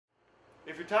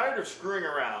you're tired of screwing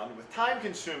around with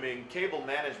time-consuming cable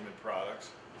management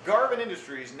products, Garvin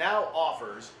Industries now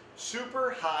offers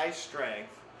super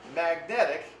high-strength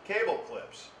magnetic cable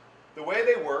clips. The way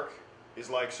they work is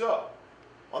like so.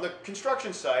 On the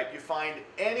construction site, you find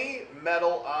any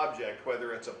metal object,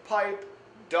 whether it's a pipe,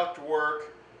 ductwork,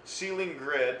 ceiling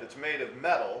grid that's made of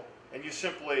metal, and you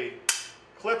simply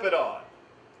clip it on.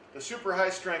 The super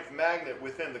high-strength magnet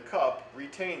within the cup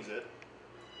retains it.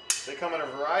 They come in a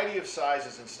variety of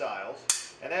sizes and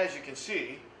styles, and as you can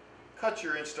see, cut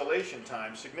your installation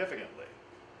time significantly.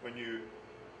 When you're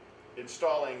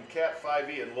installing Cat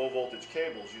 5e and low voltage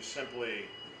cables, you simply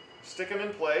stick them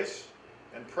in place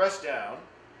and press down,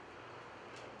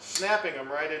 snapping them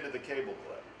right into the cable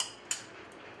clip,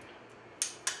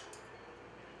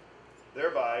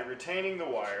 thereby retaining the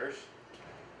wires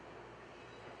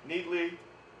neatly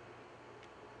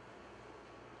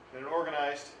in an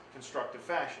organized, constructive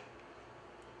fashion.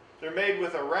 They're made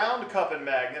with a round cup and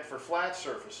magnet for flat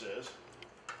surfaces.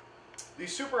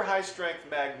 These super high-strength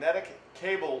magnetic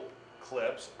cable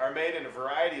clips are made in a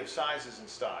variety of sizes and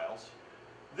styles.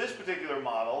 This particular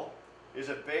model is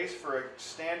a base for a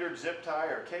standard zip tie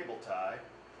or cable tie,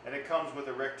 and it comes with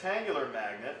a rectangular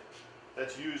magnet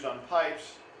that's used on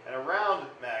pipes and a round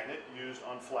magnet used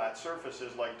on flat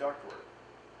surfaces like ductwork.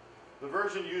 The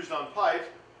version used on pipe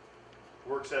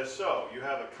works as so. You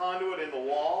have a conduit in the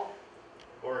wall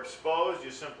or exposed,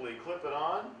 you simply clip it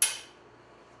on,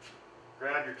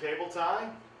 grab your cable tie,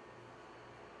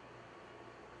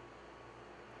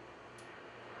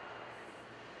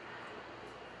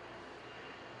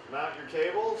 mount your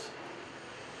cables,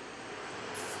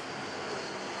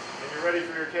 and you're ready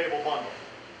for your cable bundle.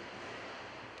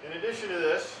 In addition to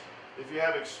this, if you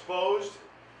have exposed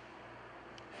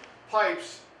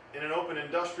pipes in an open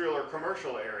industrial or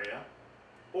commercial area,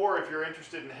 or if you're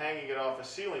interested in hanging it off a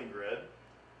ceiling grid,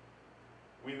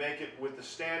 we make it with the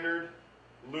standard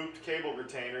looped cable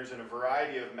retainers in a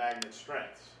variety of magnet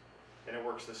strengths, and it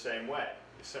works the same way.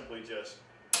 You simply just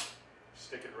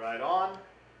stick it right on,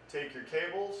 take your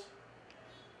cables,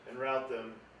 and route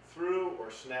them through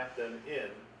or snap them in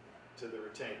to the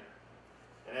retainer.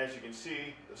 And as you can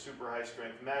see, the super high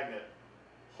strength magnet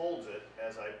holds it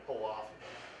as I pull off of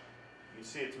it. You can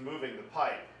see it's moving the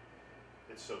pipe.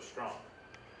 It's so strong.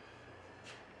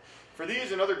 For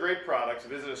these and other great products,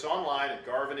 visit us online at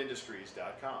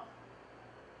garvinindustries.com.